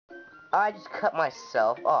I just cut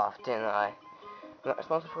myself off, didn't I? I'm not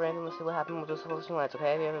responsible for anything. Let's see what happened with those solution lights,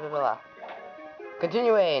 okay? Blah, blah, blah, blah.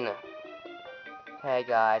 Continuing! Hey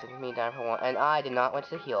guys, it's me, down for one, and I did not went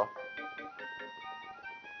to the heal.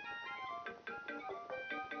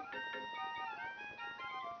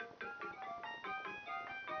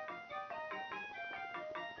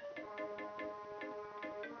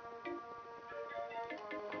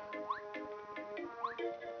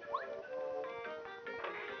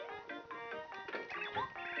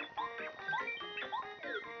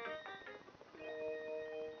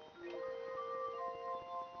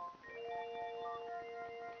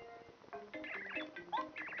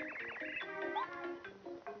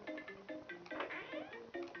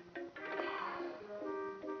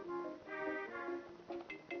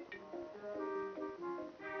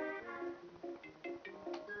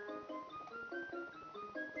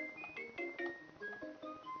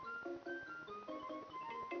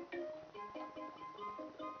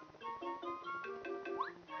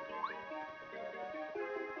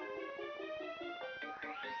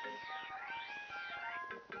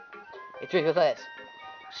 It's really like this.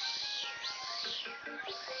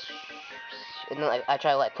 And then like I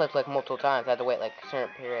try to like click like multiple times. I had to wait like a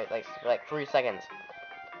certain period, like 3 seconds.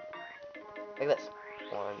 Like this.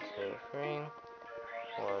 1, 2, 3. 1,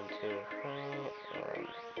 2, 3. And,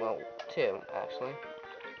 well, 2 actually.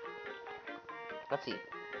 Let's see.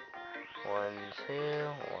 1, 2,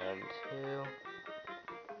 1, 2.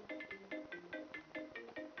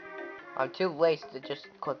 I'm too lazy to just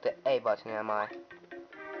click the A button, am I?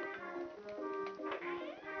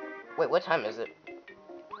 Wait, what time is it?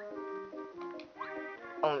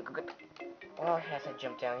 Oh, good. Well, I guess I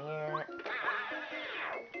jump down here.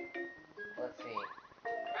 Let's see.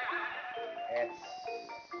 It's...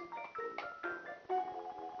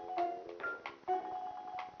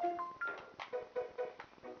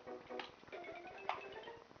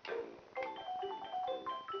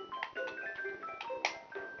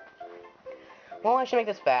 Well, I should make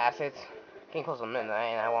this fast. It's getting close to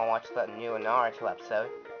midnight, and I want to watch the new Naruto episode.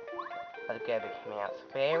 That's gonna be coming out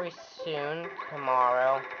very soon,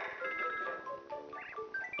 tomorrow.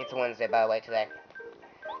 It's Wednesday, by the way, today.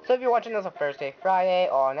 So if you're watching this on Thursday, Friday,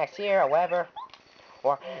 or next year, or whatever,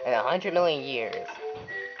 or in 100 million years.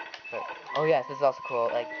 But, oh yes, this is also cool.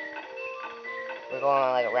 Like, we're going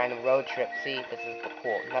on like a random road trip. See, this is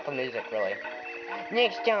cool. Not the music, really.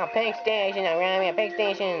 Next stop, Pink Station. Around at Pink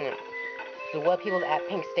Station. So what people at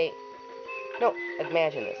Pink State? No,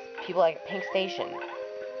 imagine this. People at Pink Station,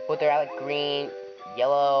 but they're at like green,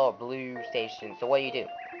 yellow, or blue station. So what do?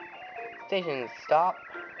 Station stop.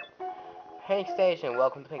 Pink Station.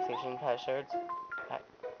 Welcome to Pink Station. Patch shirts.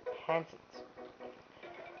 Hansons.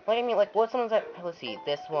 Like I mean, like what someone's at? Let's see.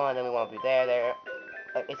 This one. Then we want to be there.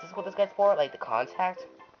 Is this what this guy's for? Like the contact?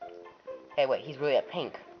 Hey, wait. He's really at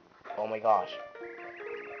pink. Oh my gosh.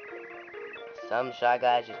 Some shy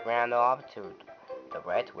guys just ran off to the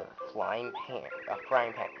right with a frying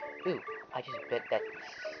pan. Ooh, I just bet that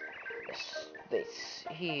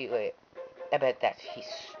I bet that he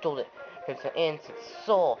stole it from some innocent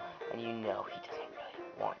soul, and you know he doesn't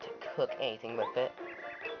really want to cook anything with it.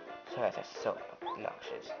 So that's so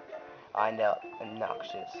obnoxious. I know,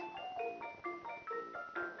 obnoxious.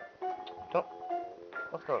 Don't.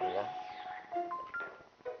 Let's go over there.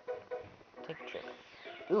 Take a trip.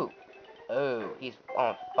 Ooh. Oh, he's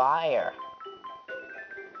on fire.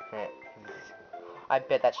 I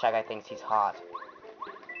bet that shy guy thinks he's hot.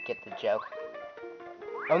 Get the joke?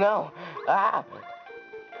 Oh no! Ah!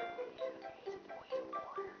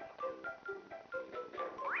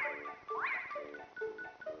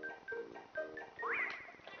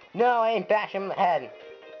 No, I ain't bash him in the head.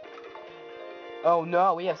 Oh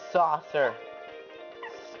no, we have Saucer.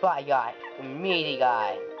 Spy guy. Meaty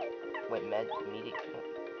guy. Wait, meaty?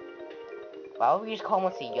 Why would we just call him,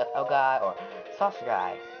 let's see, UFO guy or Saucer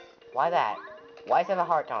guy? Why that? Why is that a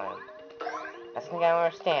heart on him? That's something I don't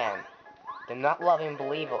understand. They're not loving,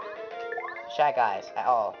 believable Shy Guys at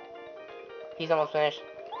all. He's almost finished.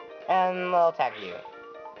 And they'll attack you.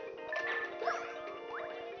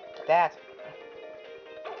 That.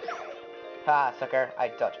 Ha, sucker. I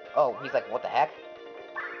dodged. Oh, he's like, what the heck?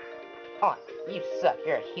 Oh, you suck.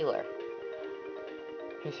 You're a healer.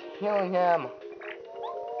 He's healing him.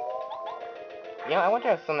 You know, I wonder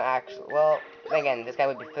if some actually... Well, again, this guy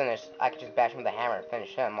would be finished. I could just bash him with a hammer and finish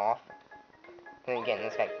him off. Then again,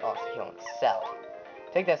 this guy could also heal himself.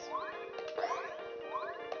 Take this.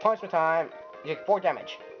 Punishment time. You take 4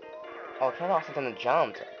 damage. Oh, can I also done the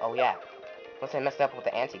jump? Oh, yeah. Unless I messed up with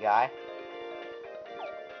the anti-guy.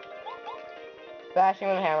 Bashing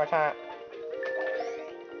with a hammer time.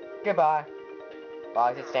 Goodbye.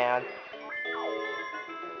 Bog sits down.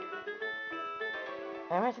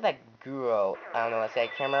 I might say that Guro. I don't know, let's say, I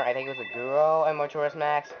can't remember. I think it was a Guro and Majora's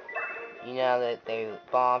Max. You know that they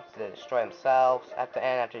bombed to destroy themselves at the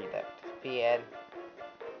end after you defeated.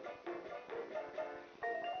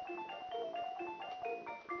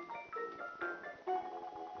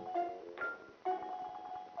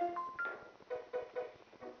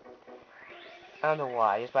 I don't know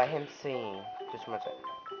why, just by him seeing. Just a minute.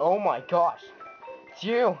 Oh my gosh! It's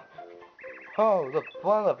you! Oh, the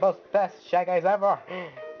one of the most best Shy Guys ever!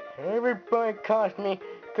 Everybody calls me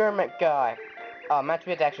Kermit Guy. Oh, meant to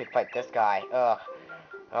be to actually fight this guy. Ugh.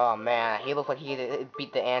 Oh man, he looks like he could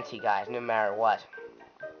beat the anti-guys no matter what.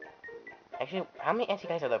 Actually, how many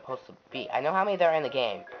anti-guys are there supposed to be? I know how many there are in the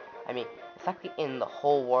game. I mean, it's actually in the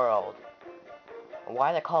whole world.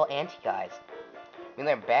 Why are they called anti-guys? I mean,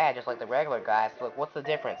 they're bad just like the regular guys. Look, what's the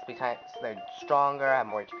difference? Besides, they're stronger, have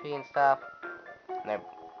more HP and stuff. And they're,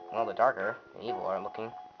 well, they're darker and evil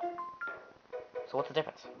looking. So what's the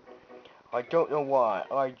difference? I don't know why.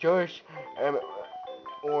 I just am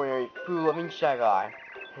a food-loving Shy Guy.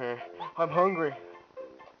 I'm hungry.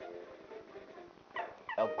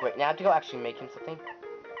 Oh, great. Now I have to go actually make him something.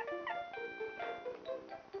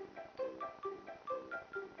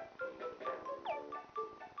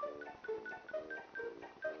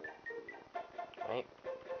 Right.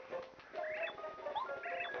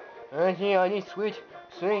 Auntie, I need sweet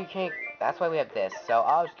cake. That's why we have this. So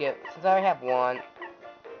I'll just get, since I already have one.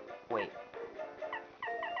 Wait.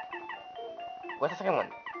 What's the second one?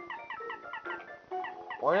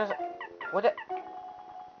 Where is it? What it?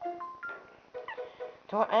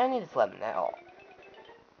 I don't need this lemon at all.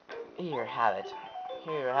 Here, have it.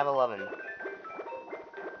 Here, have a lemon.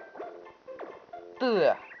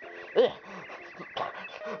 Ugh.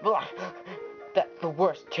 Ugh. That's the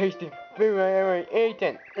worst tasting food I ever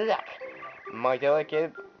eaten. Ugh. My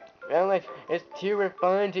delicate palate is too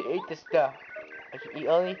refined to eat this stuff. I can eat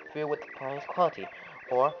only food with the finest quality,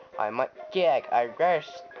 or I might gag. I'd rather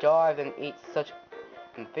starve than eat such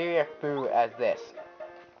inferior food as this.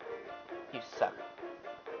 You suck.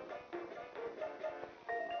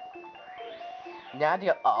 Now to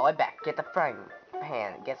go all the way back. Get the frying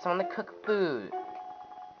pan. Get someone to cook food.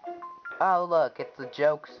 Oh look, it's the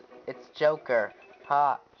jokes. It's Joker.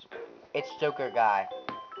 Ha. It's Joker guy.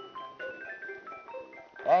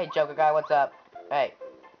 Hey Joker guy, what's up? Hey.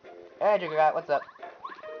 Hey Joker guy, what's up?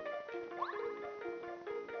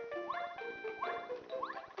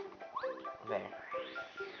 There.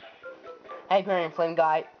 Hey Green Flame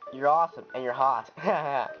guy, you're awesome and you're hot.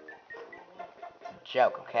 It's a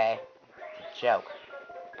joke, okay? It's a joke.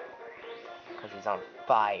 Because he's on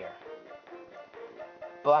fire.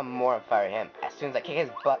 But I'm more on fire than him as soon as I kick his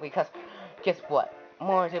butt, because guess what?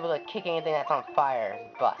 More is able to kick anything that's on fire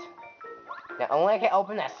his butt. Now only I can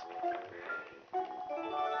open this.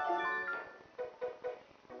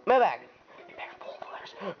 My bag. My bag full of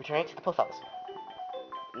letters. Returning to the post office.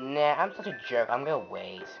 Nah, I'm such a jerk. I'm gonna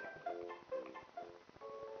wait.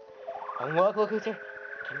 Look, who's here.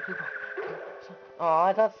 Can you people? Oh,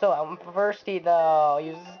 I thought so. I'm thirsty though.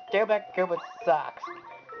 You stupid Koopa sucks.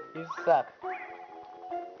 You suck.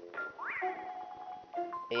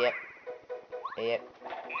 Yep. Yep.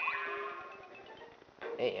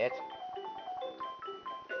 Yep.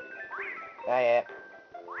 Yep.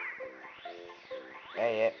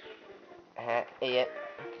 Yep. Yep.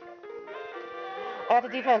 I got the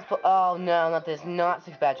defense. Oh no, not this. Not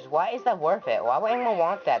 6 badges. Why is that worth it? Why would anyone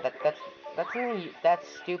want that? That's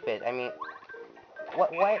stupid. I mean,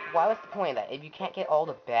 why was the point of that? If you can't get all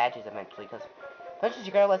the badges eventually, because eventually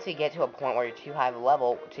you gotta, let's say, get to a point where you're too high of a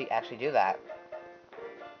level to actually do that.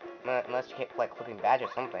 Unless you keep, like, flipping badges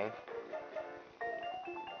or something.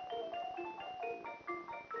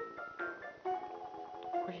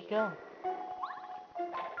 Where'd he go?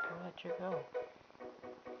 Where'd you go?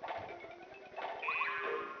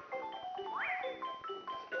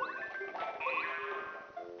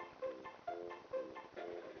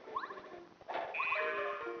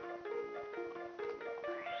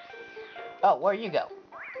 Oh, where'd you go?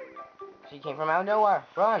 She came from out of nowhere.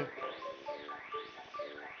 Run!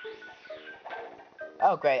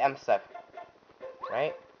 Oh, great, I'm stuck.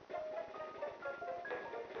 Right?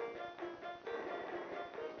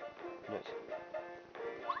 Yes.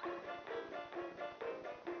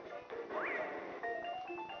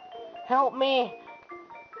 Help me!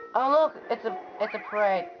 Oh look, it's a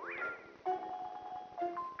parade.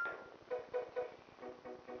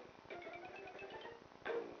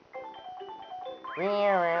 Ring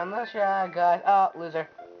around the shot, guys. Oh, loser.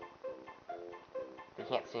 They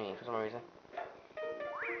can't see me for some reason.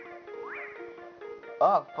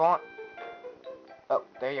 Oh, Fawn. Oh,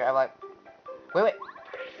 there you are. Like, wait.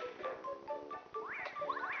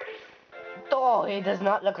 Oh, he does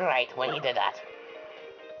not look right when he did that.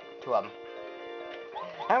 To him.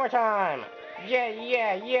 Hammer time!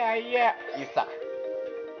 Yeah. You suck.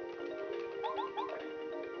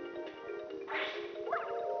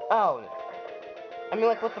 Oh. I mean,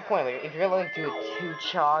 like, what's the point? Like, if you're going to do a 2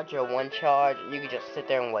 charge or 1 charge, you could just sit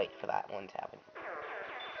there and wait for that one to happen.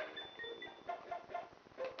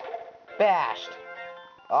 Bashed!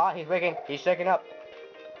 Oh, he's waking. He's shaking up.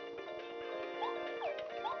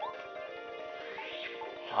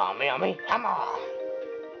 Yummy, hammer!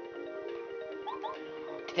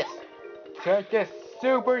 Take this,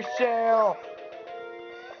 Super Shell!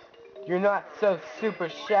 You're not so Super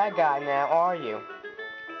Shy Guy now, are you?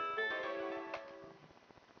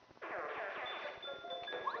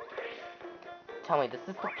 Tell me, does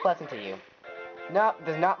this look pleasant to you? Nope,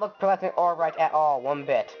 does not look pleasant or right at all, one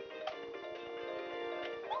bit.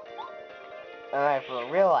 And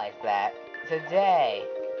I've realized that today.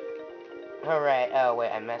 Alright, oh wait,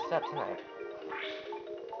 I messed up tonight.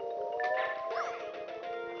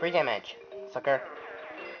 Free damage, sucker.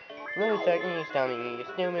 Loser, you stony, you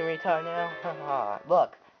snoomy retard now. Haha.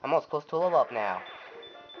 Look, I'm almost close to a level up now.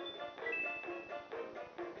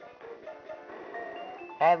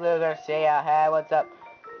 Hey loser, see ya, hey, what's up?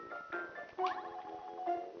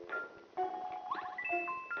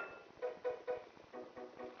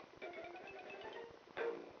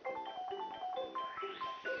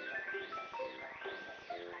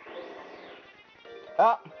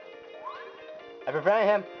 Oh! I prevented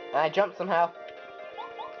him, and I jumped somehow.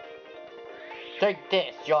 Take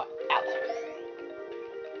this, you're out.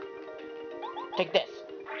 Take this,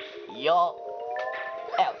 you're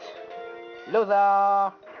out. Loser!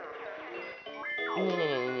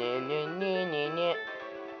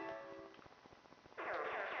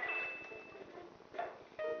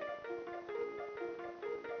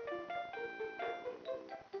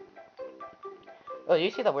 Oh, do you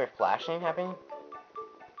see the weird flashing happening?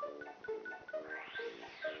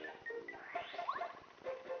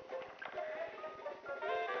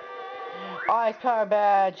 Ice power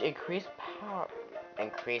badge! Increased power.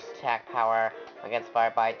 Increased attack power against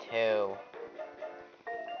fire by 2.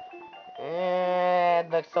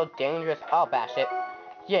 It looks so dangerous. I'll bash it.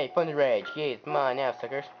 Yay, Thunder Rage. Yay, it's mine now,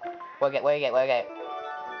 suckers. What do I get? I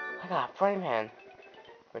got a frame hand.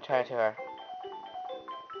 Return to her.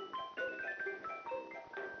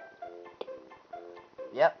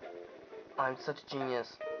 Yep. I'm such a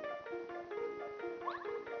genius.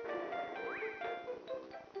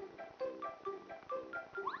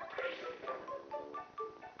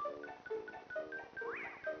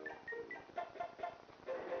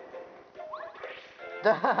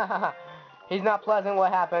 He's not pleasant,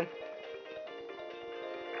 what happened?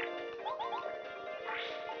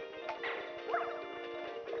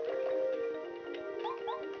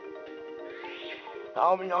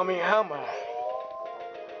 Yummy hammer.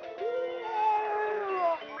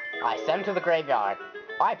 I send him to the graveyard.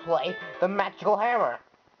 I play the magical hammer.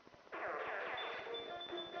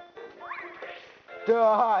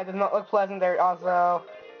 Duh, it does not look pleasant there also.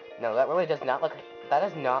 No, that really does not look,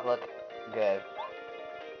 good.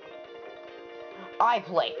 I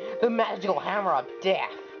play the magical hammer of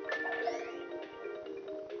death.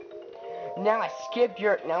 Now I skipped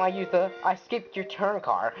your turn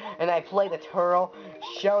card, and I play the Turtle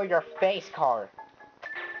Show Your Face card.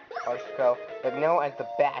 Or go, but known as the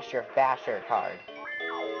Basher card.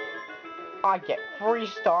 I get free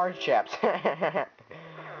starships. Oh,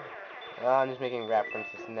 I'm just making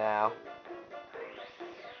references now.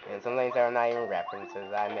 And some things are not even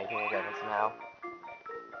references, I'm making a reference now.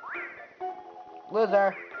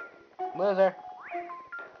 Loser! Loser!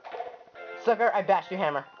 Sucker, I bashed your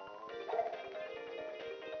hammer.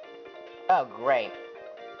 Oh, great.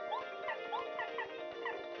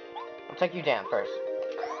 I'll take you down first.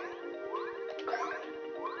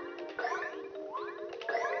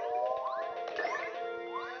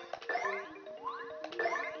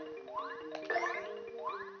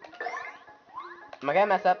 Am I gonna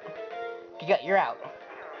mess up? You're out.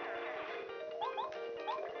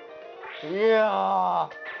 Yeah.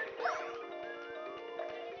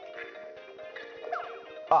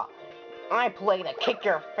 Oh, I play the kick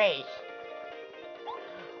your face.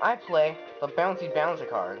 I play the bouncy bouncer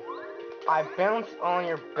card. I bounce on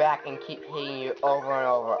your back and keep hitting you over and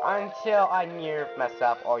over until I near mess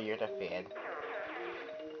up or you're defeated.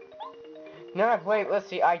 Now I play, let's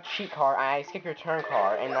see, I cheat card, I skip your turn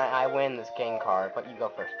card, and I win this game card, but you go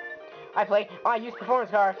first. I use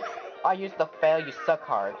performance card. I use the fail you suck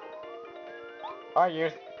card.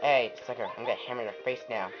 Hey, sucker, I'm gonna hammer your face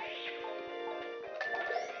now.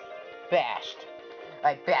 bashed.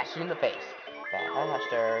 I bashed you in the face.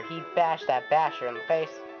 Bashed her. He bashed that basher in the face.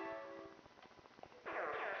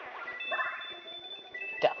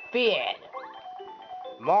 Defeated.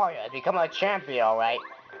 Mario has become a champion, alright?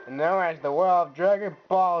 Known as the world of Dragon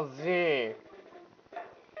Ball Z.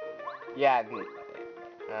 Yeah, I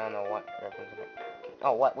don't know what reference.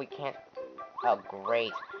 Oh, what? We can't. Oh,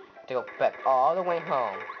 great. To go back all the way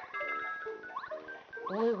home.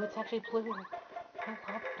 Blue, it's actually blue. I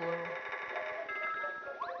love blue.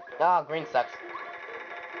 Oh, green sucks.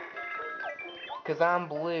 Cause I'm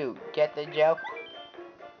blue. Get the joke?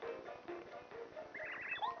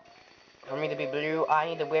 For me to be blue, I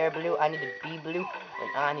need to wear blue, I need to be blue,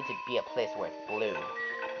 and I need to be a place where it's blue.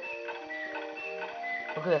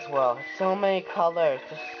 Look at this world. So many colors.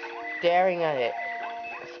 Just staring at it.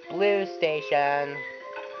 It's blue station.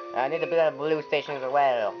 I need to build a blue station as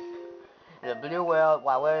well. The blue world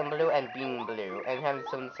while wearing blue and being blue. And having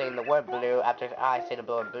someone saying the word blue after I say the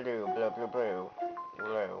word blue, blue, blue, blue,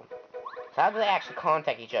 blue. So how do they actually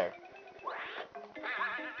contact each other?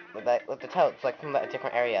 With the toads, like from the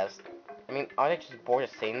different areas. I mean, aren't they just bored of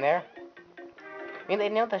sitting there? I mean, they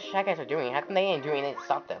know what the Shy Guys are doing. How come they ain't doing anything to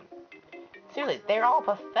stop them? Seriously, they're all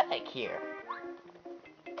pathetic here.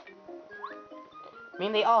 I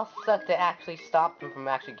mean, they all suck to actually stop them from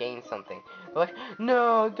actually gaining something. They're like,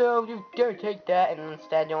 no, don't you dare take that, and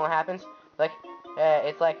instead, you know what happens? Like,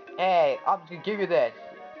 it's like, hey, I'm gonna give you this.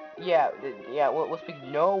 Yeah, we'll speak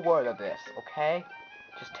no word of this, okay?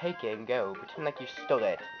 Just take it and go. Pretend like you stole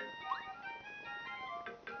it.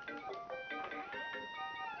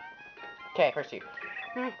 Okay, first you.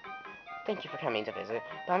 Thank you for coming to visit,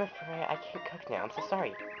 but I'm afraid I can't cook now. I'm so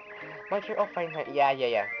sorry. My dear old friend,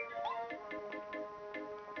 yeah.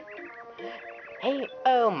 Hey,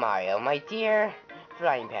 oh Mario, my dear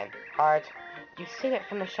frying pan, heart. You saved it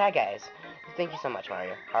from the Shy Guys. Thank you so much,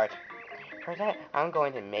 Mario, heart. For that, I'm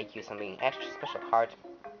going to make you something extra special, heart.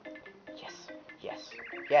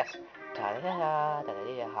 Yes. Da da da da da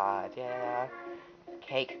da da da.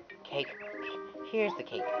 Cake. Here's the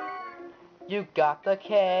cake. You got the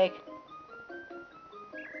cake.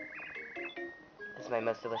 This is my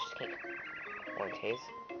most delicious cake. One taste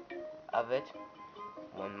of it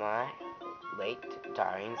when my late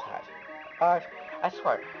darling's heart. Heart, I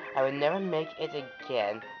swear, I would never make it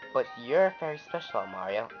again, but you're very special,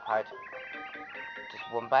 Mario. Heart, just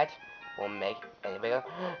one bite will make anybody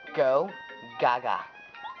go gaga.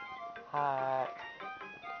 Heart,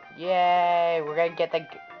 yay, we're gonna get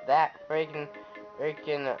that freaking,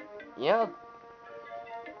 you know,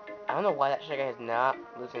 I don't know why that Shy Guy is not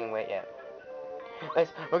losing weight yet. Anyways,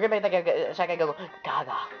 we're gonna make that Shy Guy go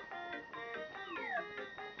gaga.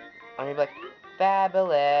 I'm gonna be like,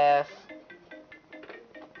 fabulous.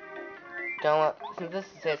 Don't, since this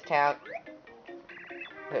is his town,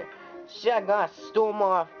 Shy Guy stole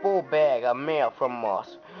my full bag of mail from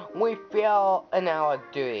us. We failed in our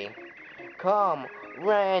duty. Come,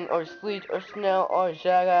 rain or sleet or snow or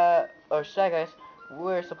Shy Guys,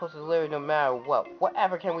 we're supposed to deliver no matter what.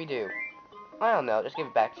 Whatever can we do? I don't know, just give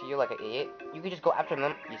it back to you like an idiot. You could just go after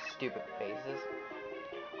them, you stupid faces.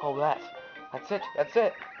 Oh, that's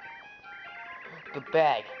it. The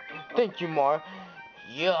bag. Thank you, Mar.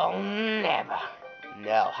 You'll never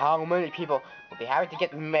know how many people will be happy to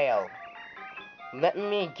get mail. Let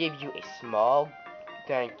me give you a small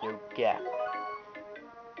thank you gift.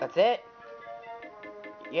 That's it?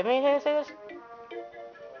 You have anything to say this?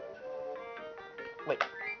 Wait.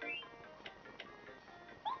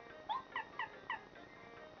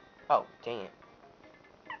 Oh, dang it.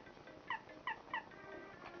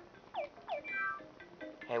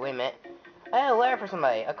 Hey, wait a minute. I have a letter for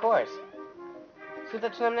somebody, of course. Send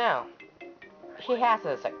that to him now. He has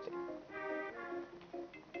to accept it.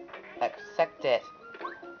 Accept it.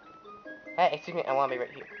 Hey, excuse me, I want to be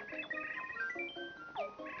right here.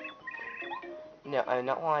 No, I do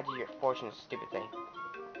not want to do your fortunate stupid thing.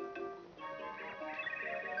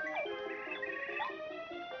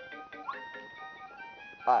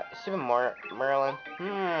 Stupid Merlin.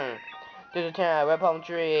 There's a town, red palm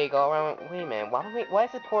tree, go around. Wait a minute, why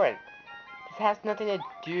is it important? This has nothing to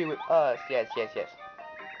do with us. Yes.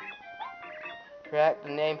 Correct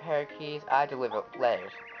the name, parakeets, I deliver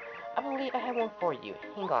letters. I believe I have one for you.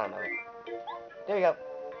 Hang on a moment. There we go.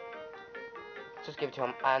 Let's just give it to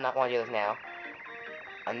him. I do not want to do this now.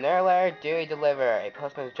 Another letter, duly deliver. A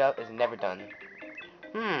postman's job is never done.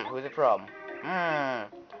 Who's it from?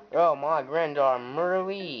 Oh, my granddaughter,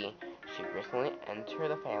 Merlee. She recently entered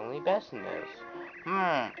the family business.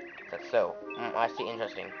 That's so. I see,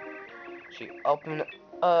 interesting. She opened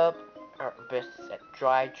up her business at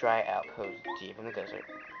Dry Outpost deep in the desert.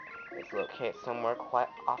 It's located somewhere quite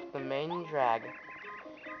off the main drag.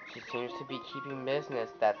 She seems to be keeping business.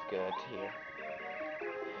 That's good to hear.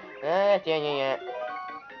 Yeah.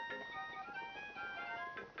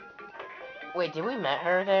 Wait, did we met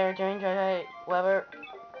her there during Jedi Weber?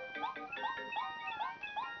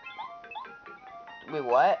 Wait,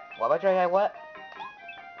 what? What about Jedi what?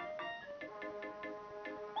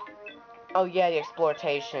 Oh yeah, the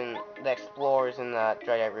exploitation, the explorers in the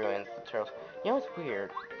Jedi ruins, the turtles. You know what's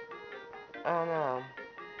weird? I don't know.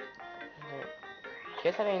 Do you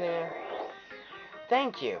guys have anything there?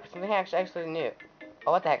 Thank you. Something actually new.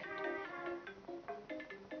 Oh, what the heck?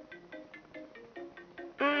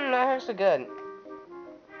 That's actually good.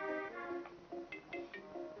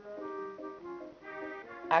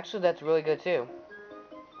 Actually, that's really good too.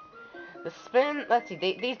 The spin, let's see,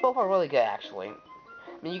 these both are really good actually. I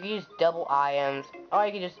mean, you can use double IMs, or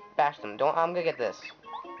you can just bash them. I'm gonna get this.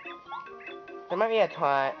 There might be a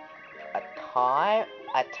time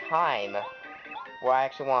where I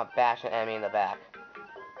actually want to bash an enemy in the back.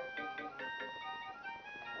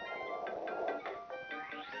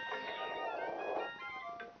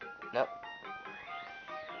 Nope.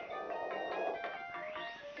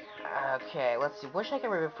 Okay, let's see. Wish I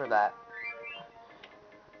could remove for that.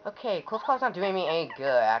 Okay, close call's not doing me any good,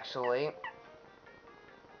 actually.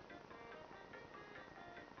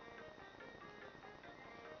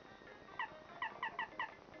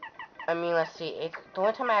 I mean, let's see. It's the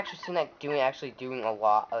only time I actually seen that doing a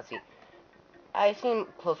lot. Let's see. I seen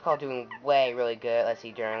close call doing really good. Let's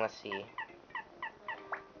see.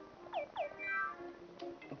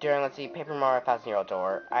 Let's see, Paper Mario Thousand Year Old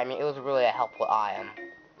Door. I mean, it was really a helpful item.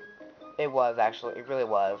 It was actually. It really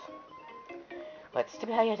was. But it's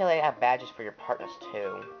stupid how you have to like have badges for your partners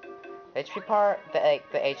too. The HP part, the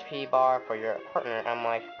HP bar for your partner. I'm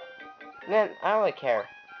like, man, I don't really care.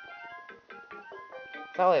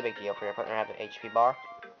 It's not really a big deal for your partner to have the HP bar.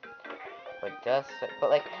 But it does. But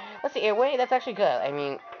like, let's see. In a way, that's actually good. I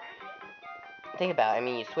mean, think about it. I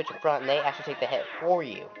mean, you switch in front, and they actually take the hit for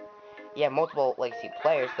you. You have multiple legacy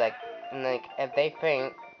players, like, and like, if they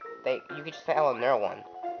faint, you could just tell another one.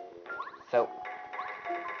 So,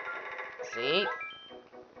 see?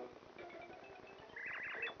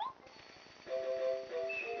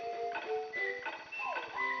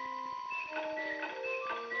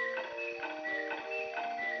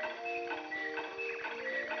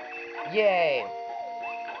 Yay!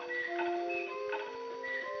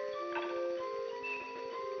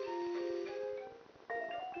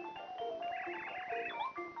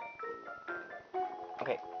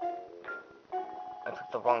 Okay. I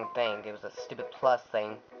clicked the wrong thing. It was a stupid plus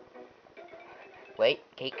thing. Wait,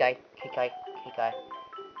 cake guy. Guy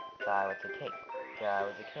with the cake. Guy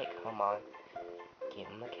with the cake. Come on. Give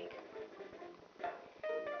him the cake.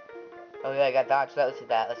 Oh yeah, I got dodged. Let's see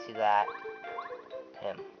that.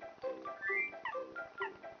 Him.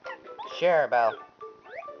 Sure, Bell.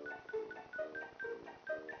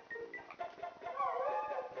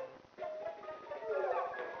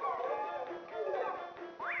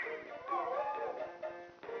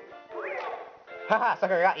 Haha,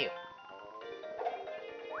 sucker, got you.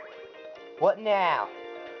 What now?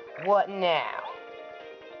 What now?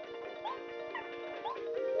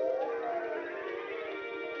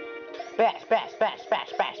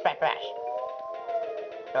 Bash.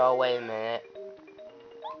 Oh, wait a minute.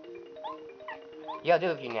 Yeah, I'll do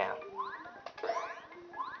it with you now.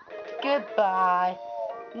 Goodbye.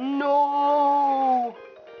 No!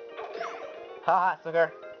 Haha,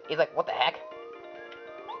 sucker. He's like, what the heck?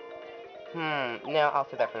 No, I'll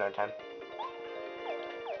save that for another time.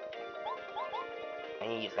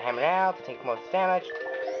 And you use the hammer now to take most damage.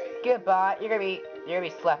 Goodbye. You're gonna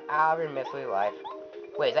be slapped out of your miserly life.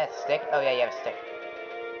 Wait, is that a stick? Oh yeah, you have a stick.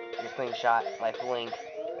 Your slingshot, like Link.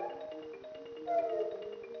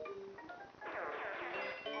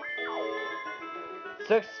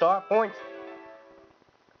 Six star points.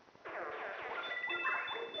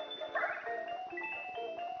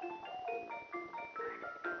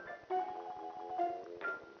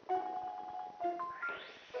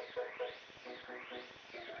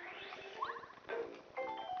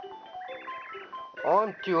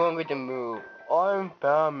 I'm too hungry to move. I'm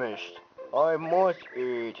famished. I must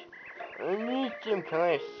eat. I need some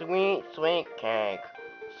kind of sweet cake.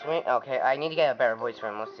 Sweet. Okay, I need to get a better voice for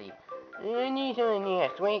him. Let's see. I need some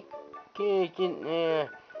sweet cake in there.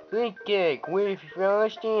 Sweet cake with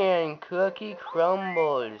frosting and cookie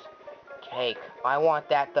crumbles. Cake. I want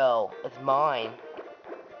that though. It's mine.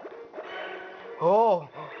 Oh.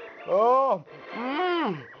 Oh.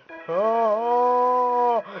 Mmm.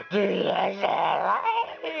 Oh.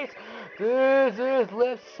 Delicious. This is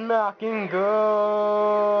lip smacking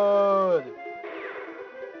good.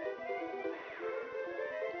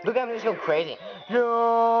 Look at him just go crazy.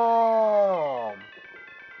 No.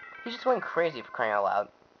 He's just going crazy for crying out loud.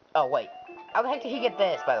 Oh wait, how the heck did he get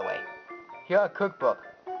this? By the way, he got a cookbook.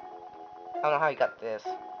 I don't know how he got this.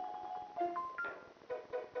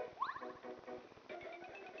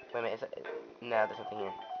 Wait a minute, is it? No, there's nothing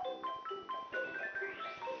here.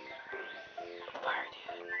 Fire,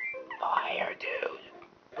 dude. Fire, dude.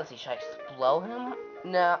 Let's see, should I explode him?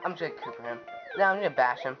 No, I'm just gonna Cooper him. No, I'm gonna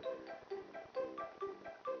bash him.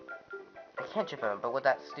 I can't jump on him, but with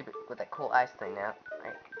that cool ice thing now,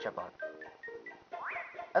 I jump on.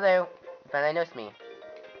 Hello, but I noticed me.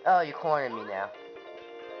 Oh, you cornered me now.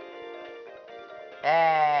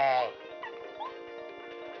 Hey!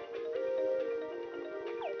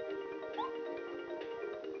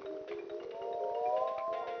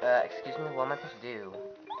 Excuse me, what am I supposed to do?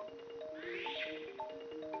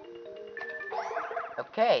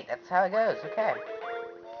 Okay, that's how it goes, okay.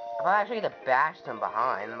 I thought I actually get to bash them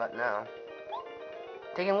behind, but no.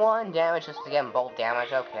 Taking 1 damage just to get them both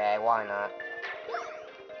damage, okay, why not?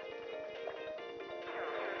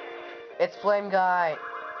 It's Flame Guy!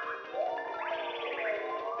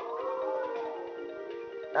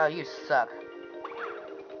 Oh, you suck.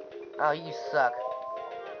 Oh, you suck.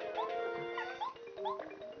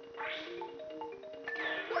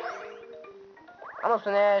 Almost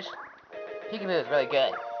finished. Peekaboo is really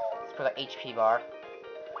good. It's for the HP bar.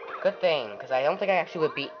 Good thing, because I don't think I actually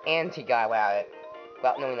would beat Anti-Guy without it.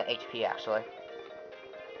 Without knowing the HP, actually.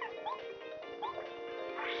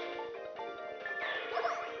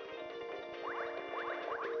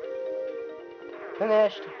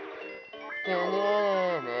 Finished.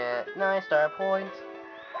 9 star points.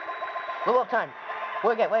 Level up time.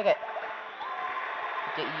 Wake it.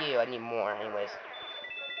 Get you. I need more, anyways.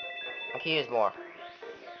 I can use more.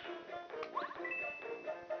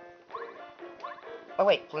 Oh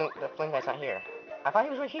wait, the flame guy's not here. I thought he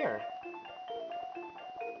was right here.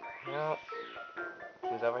 No, he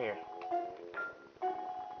was over here.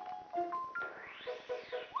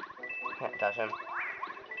 Can't touch him.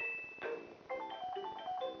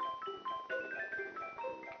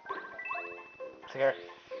 Here.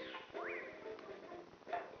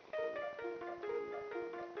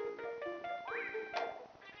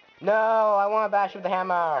 No, I want to bash with the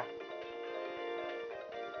hammer.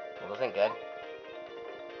 It wasn't good.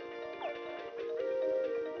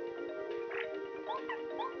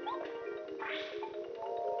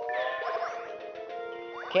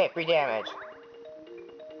 Okay, free damage.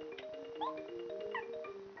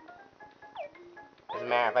 Doesn't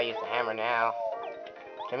matter if I use the hammer now.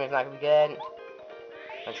 Hammer's not gonna be good.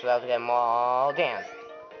 Until I was get them all down.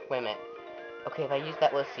 Wait a minute. Okay, if I use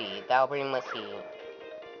that, let's see. That'll bring, let's see.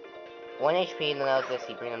 1 HP, then let's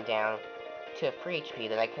see, bring them down to 3 HP.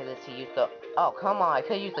 Then I could, let's see, use the. Oh, come on, I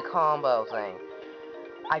could use the combo thing.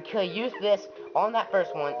 I could use this on that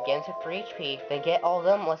first one, get into 3 HP, then get all of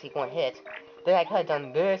them, let's see, 1 hit. Then I could have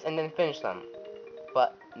done this and then finish them.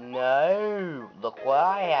 But no, look what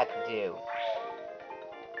I had to do.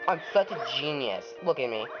 I'm such a genius. Look at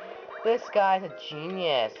me. This guy's a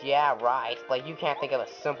genius. Yeah, right. Like, you can't think of a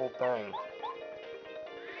simple thing.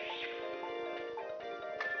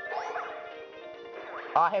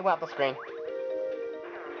 Oh, hey, went off the screen.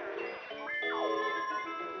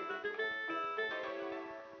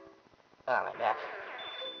 Oh, my back.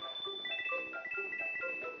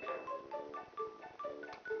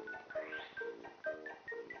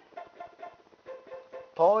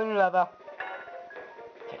 Pulling lever.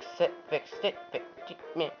 Fix it, fix it, fix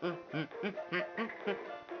it.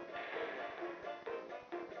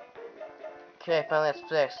 Okay, finally it's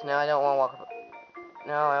fixed. Now I don't want to walk.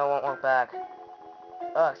 No, I don't want to walk back.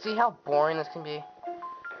 See how boring this can be?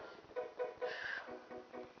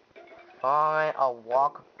 Fine, I'll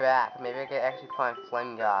walk back. Maybe I can actually find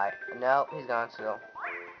Flame Guy. Nope, he's gone still.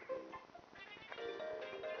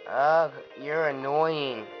 Ugh, you're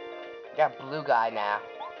annoying. You got Blue Guy now.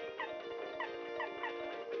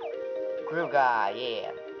 Groove Guy,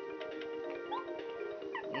 yeah.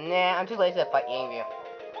 Nah, I'm too lazy to fight any of you.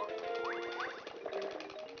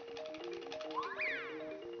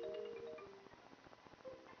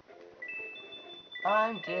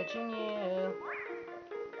 I'm ditching you.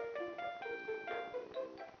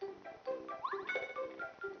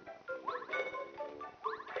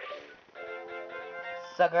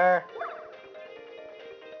 Sucker.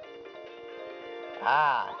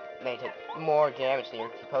 Ah, they took more damage than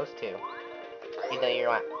you're supposed to. Even though you're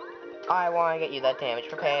like, I want to get you that damage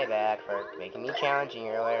for payback for making me challenging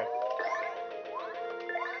earlier.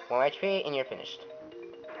 1 HP and you're finished.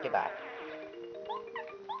 Goodbye.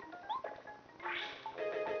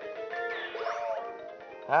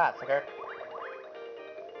 Ah, sucker.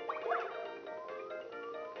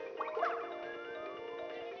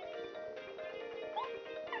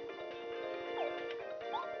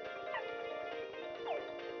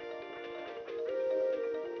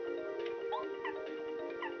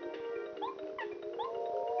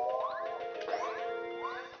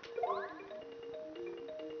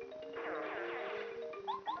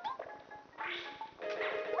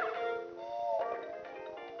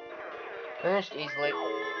 Finished easily.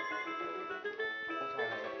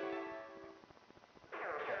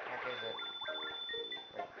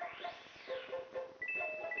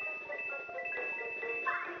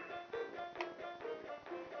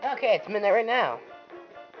 Okay, it's midnight right now.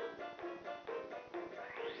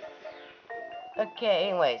 Okay,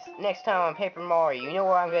 anyways, next time on Paper Mario, you know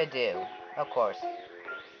what I'm gonna do. Of course.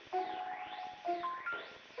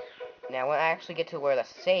 Now, when I actually get to where the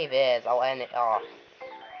save is, I'll end it off.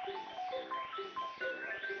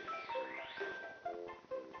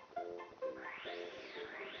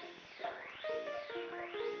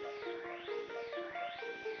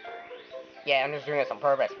 Yeah, I'm just doing this on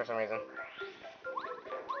purpose for some reason.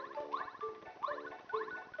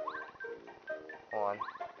 Hold on.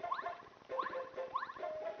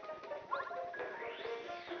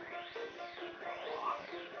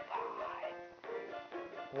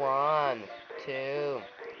 One, two,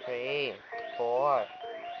 three, 4,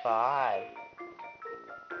 5.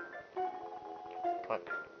 Come on.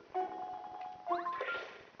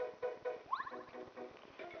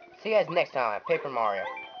 See you guys next time at Paper Mario.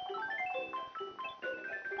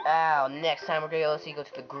 Next time we're gonna go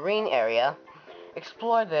to the green area,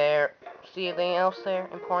 explore there, see anything else there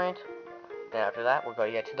important. Then after that, we're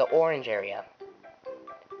going to get to the orange area.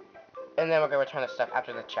 And then we're going to return to stuff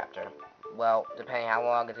after the chapter. Well, depending how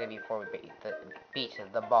long it's going to be before we beat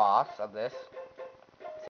the boss of this.